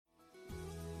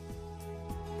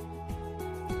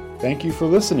Thank you for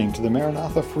listening to the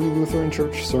Maranatha Free Lutheran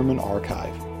Church Sermon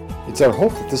Archive. It's our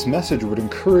hope that this message would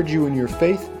encourage you in your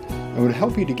faith and would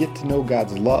help you to get to know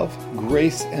God's love,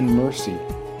 grace, and mercy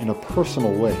in a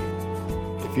personal way.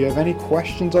 If you have any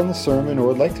questions on the sermon or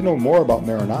would like to know more about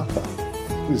Maranatha,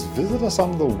 please visit us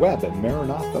on the web at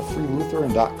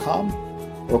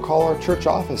maranathafreelutheran.com or call our church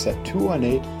office at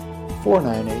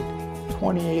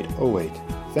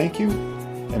 218-498-2808. Thank you,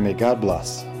 and may God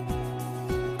bless.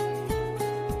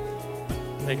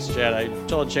 Thanks, Chad. I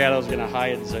told Chad I was going to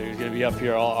hide, so he was going to be up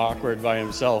here all awkward by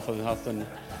himself with nothing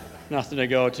to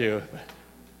go to.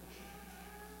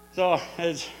 So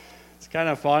it's kind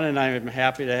of fun, and I'm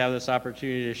happy to have this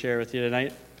opportunity to share with you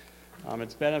tonight.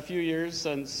 It's been a few years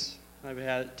since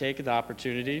I've taken the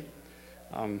opportunity.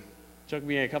 It took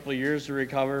me a couple of years to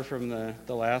recover from the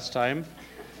last time.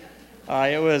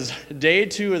 It was day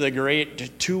 2 of the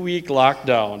great 2-week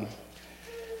lockdown.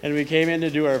 And we came in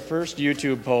to do our first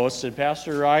YouTube post, and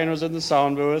Pastor Ryan was in the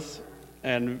sound booth,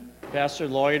 and Pastor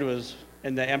Lloyd was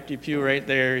in the empty pew right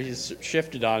there. He's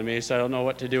shifted on me, so I don't know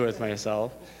what to do with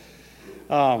myself.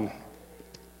 And,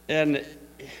 you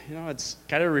know, it's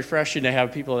kind of refreshing to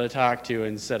have people to talk to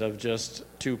instead of just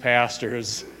 2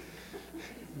 pastors.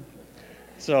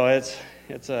 So it's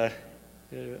a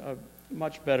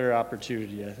much better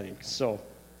opportunity, I think. So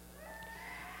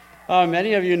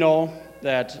many of you know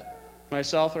that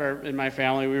myself and my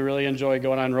family, we really enjoy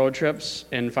going on road trips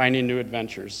and finding new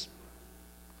adventures.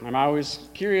 I'm always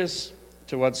curious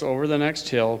to what's over the next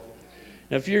hill.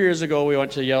 And a few years ago, we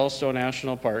went to Yellowstone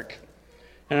National Park.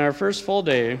 And our first full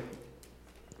day,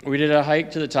 we did a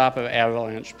hike to the top of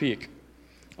Avalanche Peak.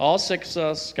 All 6 of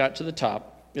us got to the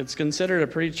top. It's considered a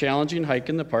pretty challenging hike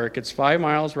in the park. It's 5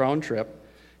 miles round trip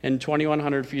and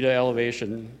 2,100 feet of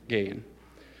elevation gain.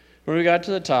 When we got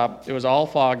to the top, it was all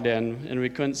fogged in, and we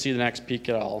couldn't see the next peak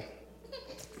at all.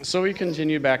 So we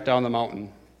continued back down the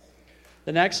mountain.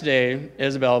 The next day,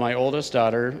 Isabel, my oldest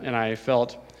daughter, and I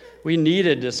felt we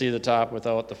needed to see the top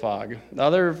without the fog. The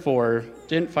other 4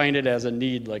 didn't find it as a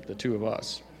need like the 2 of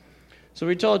us. So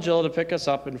we told Jill to pick us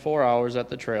up in 4 hours at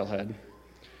the trailhead.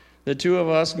 The 2 of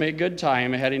us made good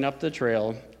time heading up the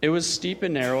trail. It was steep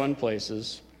and narrow in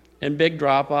places, and big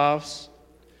drop-offs,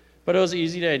 but it was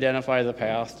easy to identify the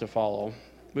path to follow.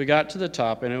 We got to the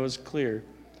top, and it was clear.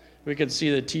 We could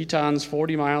see the Tetons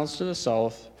 40 miles to the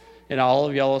south and all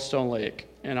of Yellowstone Lake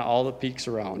and all the peaks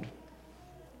around.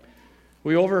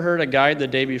 We overheard a guide the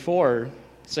day before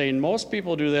saying most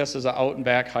people do this as an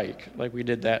out-and-back hike, like we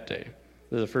did that day,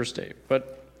 the first day.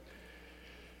 But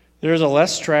there's a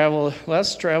less traveled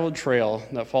trail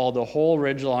that followed the whole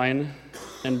ridge line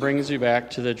and brings you back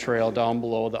to the trail down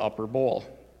below the upper bowl.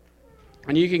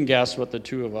 And you can guess what the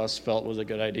 2 of us felt was a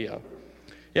good idea.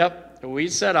 Yep, we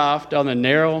set off down the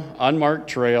narrow, unmarked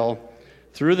trail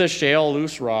through the shale,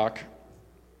 loose rock.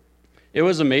 It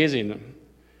was amazing.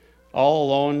 All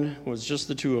alone was just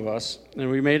the 2 of us, and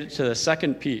we made it to the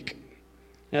second peak.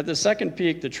 And at the second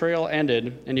peak, the trail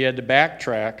ended, and you had to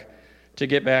backtrack to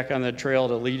get back on the trail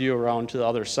to lead you around to the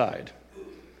other side.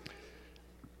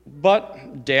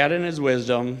 But Dad, in his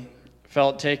wisdom,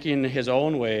 felt taking his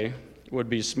own way would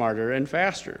be smarter and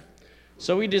faster.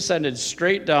 So we descended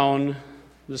straight down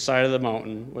the side of the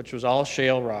mountain, which was all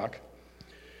shale rock,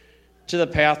 to the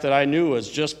path that I knew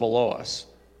was just below us.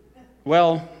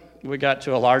 Well, we got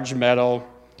to a large meadow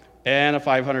and a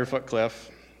 500-foot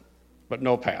cliff, but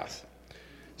no path.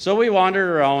 So we wandered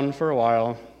around for a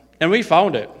while, and we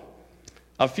found it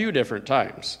a few different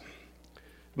times,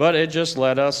 but it just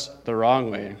led us the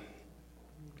wrong way.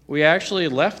 We actually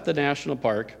left the national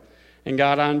park and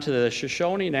got onto the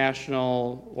Shoshone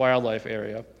National Wildlife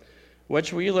Area,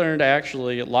 which we learned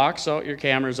actually locks out your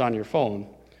cameras on your phone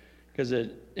because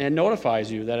it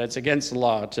notifies you that it's against the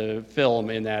law to film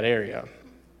in that area.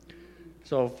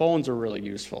 So phones are really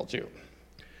useful too.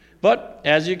 But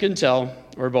as you can tell,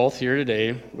 we're both here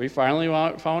today. We finally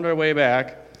found our way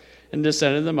back and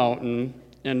descended the mountain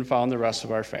and found the rest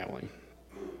of our family.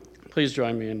 Please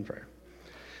join me in prayer.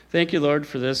 Thank you, Lord,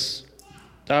 for this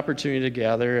opportunity to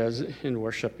gather and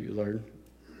worship you, Lord.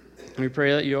 We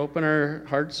pray that you open our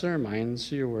hearts and our minds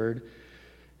to your word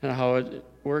and how it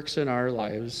works in our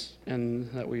lives, and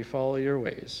that we follow your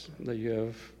ways that you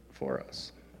have for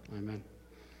us. Amen.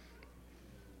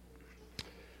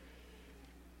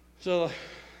 So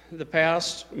the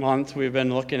past month we've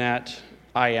been looking at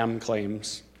I am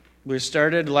claims. We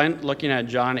started Lent looking at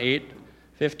John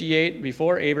 8:58.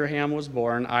 Before Abraham was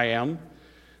born, I am.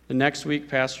 The next week,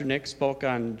 Pastor Nick spoke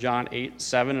on John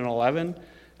 8:7 and 11.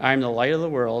 I am the light of the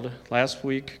world. Last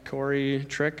week, Corey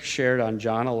Trick shared on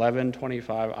John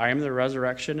 11:25. I am the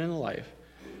resurrection and the life.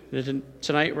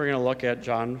 Tonight we're going to look at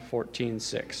John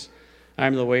 14:6. I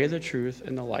am the way, the truth,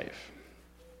 and the life.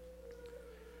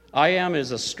 I am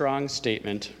is a strong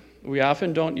statement. We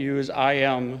often don't use I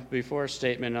am before a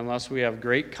statement unless we have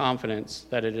great confidence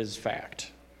that it is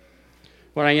fact.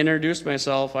 When I introduce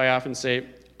myself, I often say,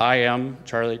 I am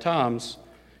Charlie Toms,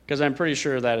 because I'm pretty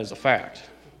sure that is a fact.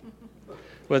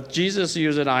 With Jesus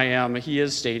using I am, he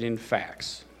is stating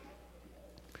facts.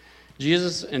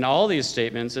 Jesus, in all these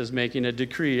statements, is making a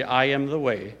decree, I am the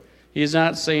way. He's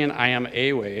not saying I am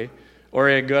a way or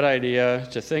a good idea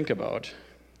to think about.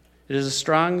 It is a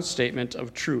strong statement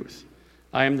of truth.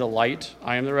 I am the light,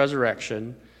 I am the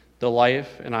resurrection, the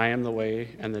life, and I am the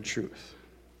way and the truth.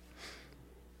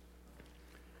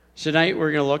 Tonight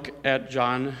we're going to look at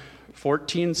John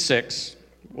 14:6.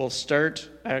 We'll start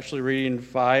actually reading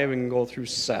 5 and go through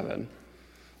 7.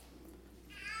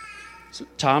 So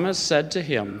Thomas said to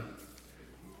him,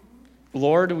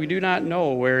 Lord, we do not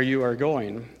know where you are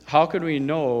going. How could we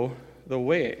know the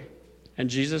way? And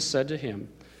Jesus said to him,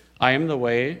 I am the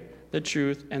way, the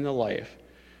truth, and the life.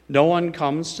 No one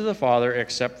comes to the Father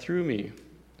except through me.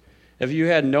 If you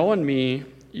had known me,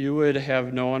 you would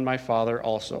have known my Father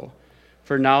also.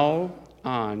 For now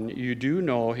on you do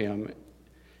know him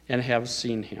and have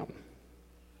seen him.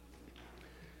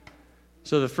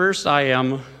 So the first I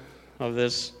am of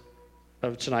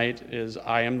tonight is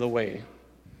I am the way.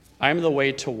 I am the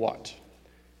way to what?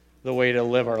 The way to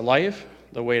live our life,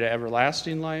 the way to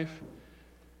everlasting life,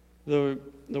 the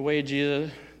way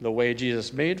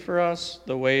Jesus made for us,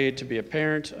 the way to be a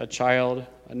parent, a child,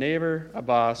 a neighbor, a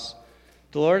boss.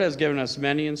 The Lord has given us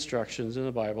many instructions in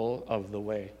the Bible of the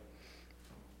way.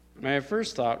 My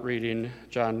first thought reading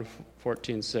John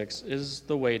 14:6 is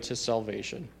the way to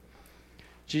salvation.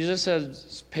 Jesus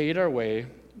has paid our way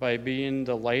by being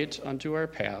the light unto our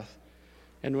path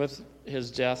and with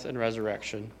his death and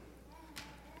resurrection.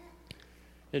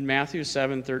 In Matthew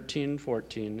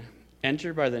 7:13-14,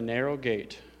 enter by the narrow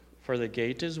gate, for the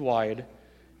gate is wide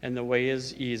and the way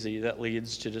is easy that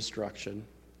leads to destruction.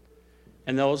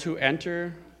 And those who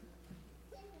enter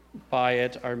by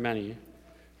it are many.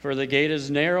 For the gate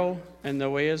is narrow and the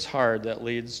way is hard that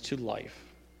leads to life.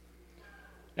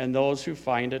 And those who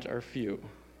find it are few.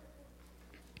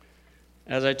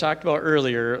 As I talked about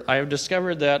earlier, I have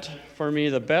discovered that for me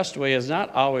the best way is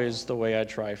not always the way I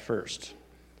try first.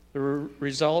 The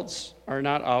results are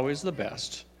not always the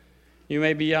best. You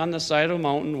may be on the side of a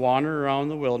mountain, wandering around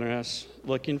the wilderness,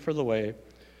 looking for the way.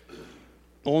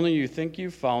 Only you think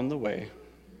you've found the way.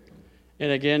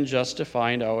 And again, just to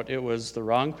find out it was the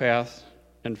wrong path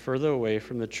and further away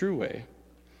from the true way.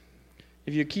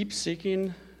 If you keep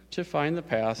seeking to find the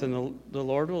path, and the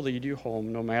Lord will lead you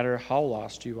home no matter how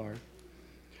lost you are.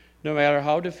 No matter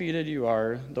how defeated you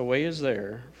are, the way is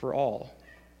there for all.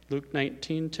 Luke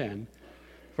 19:10,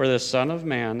 for the Son of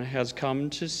Man has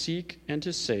come to seek and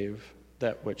to save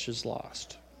that which is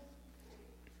lost.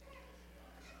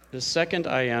 The second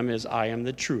I am is I am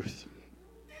the truth.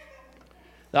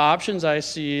 The options I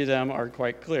see them are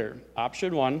quite clear.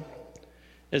 Option 1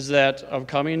 is that of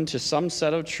coming to some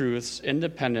set of truths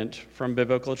independent from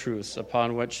biblical truths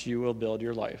upon which you will build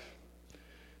your life.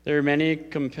 There are many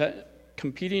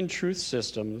competing truth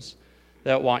systems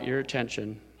that want your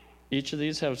attention. Each of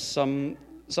these have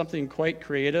something quite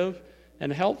creative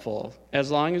and helpful as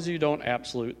long as you don't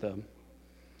absolute them.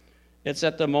 It's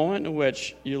at the moment in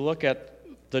which you look at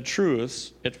the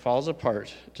truths, it falls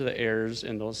apart to the errors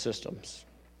in those systems.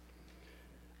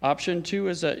 Option 2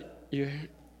 is that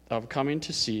of coming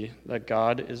to see that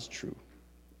God is true.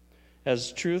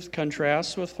 As truth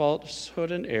contrasts with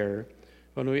falsehood and error,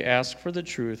 when we ask for the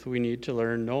truth, we need to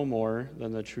learn no more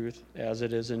than the truth as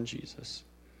it is in Jesus.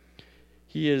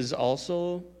 He is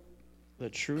also the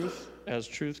truth as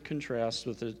truth contrasts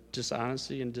with the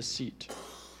dishonesty and deceit.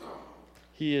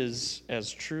 He is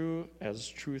as true as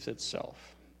truth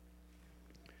itself.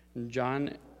 In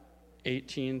John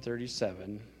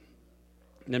 18:37,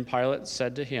 then Pilate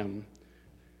said to him,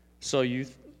 So you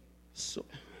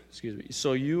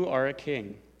are a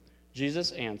king.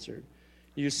 Jesus answered,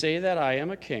 You say that I am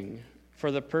a king.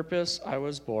 For the purpose I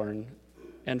was born,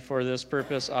 and for this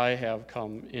purpose I have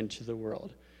come into the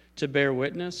world, to bear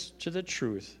witness to the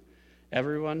truth.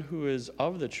 Everyone who is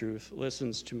of the truth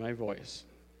listens to my voice.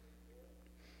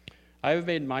 I have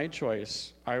made my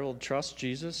choice. I will trust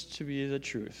Jesus to be the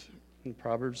truth. In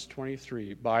Proverbs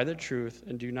 23, buy the truth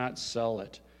and do not sell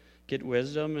it. Get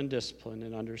wisdom and discipline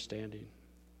and understanding.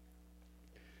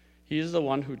 He is the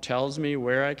one who tells me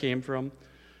where I came from,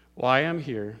 why I'm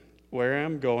here, where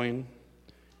I'm going,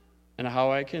 and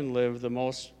how I can live the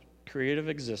most creative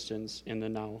existence in the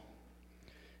now.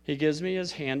 He gives me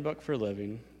his handbook for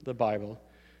living, the Bible,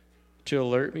 to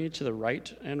alert me to the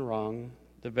right and wrong,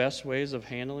 the best ways of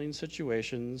handling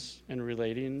situations and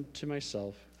relating to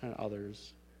myself and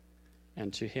others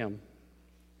and to Him.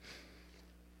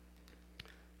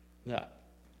 The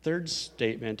third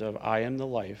statement of I am the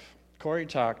life. Corey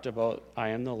talked about I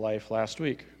am the life last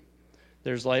week.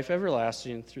 There's life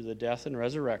everlasting through the death and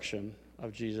resurrection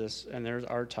of Jesus, and there's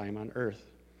our time on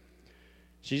earth.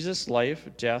 Jesus' life,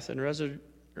 death, and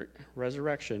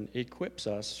resurrection equips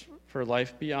us for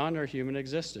life beyond our human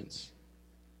existence.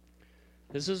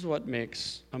 This is what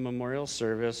makes a memorial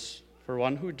service for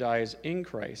one who dies in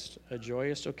Christ a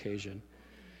joyous occasion.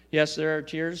 Yes, there are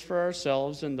tears for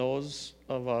ourselves and those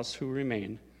of us who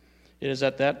remain. It is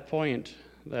at that point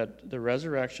that the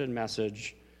resurrection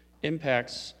message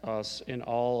impacts us in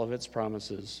all of its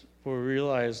promises, for we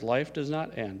realize life does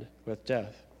not end with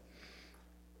death.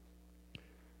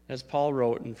 As Paul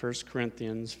wrote in 1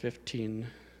 Corinthians 15,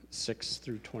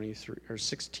 16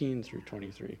 through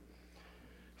 23.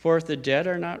 For if the dead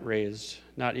are not raised,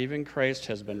 not even Christ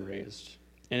has been raised.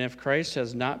 And if Christ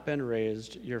has not been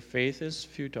raised, your faith is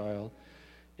futile,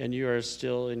 and you are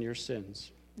still in your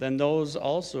sins. Then those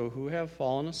also who have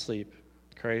fallen asleep,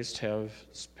 Christ have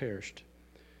perished.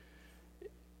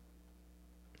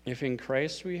 If in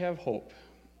Christ we have hope,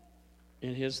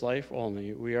 in his life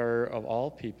only, we are of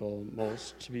all people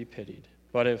most to be pitied.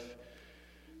 But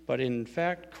in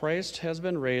fact, Christ has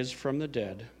been raised from the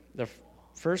dead, the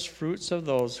first fruits of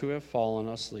those who have fallen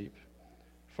asleep.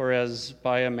 For as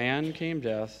by a man came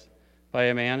death, by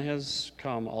a man has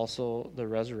come also the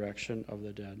resurrection of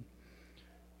the dead.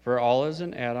 For all as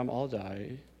in Adam all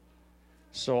die,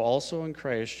 so also in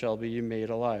Christ shall be made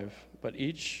alive, but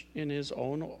each in his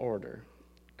own order.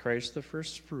 Christ the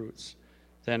first fruits,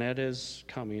 then at his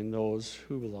coming those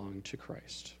who belong to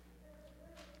Christ.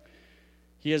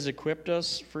 He has equipped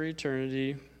us for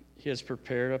eternity. He has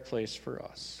prepared a place for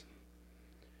us.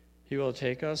 He will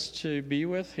take us to be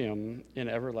with him in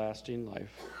everlasting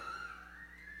life.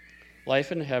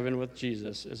 Life in heaven with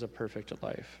Jesus is a perfect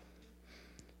life.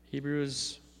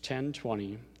 Hebrews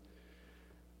 10:20.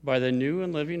 By the new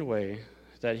and living way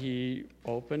that he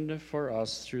opened for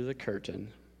us through the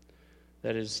curtain,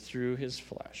 that is through his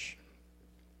flesh.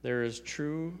 There is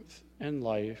truth and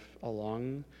life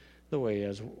along the way,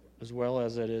 as well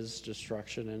as it is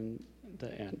destruction in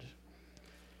the end.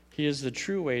 He is the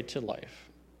true way to life.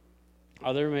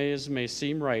 Other ways may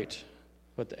seem right,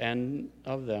 but the end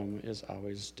of them is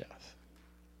always death.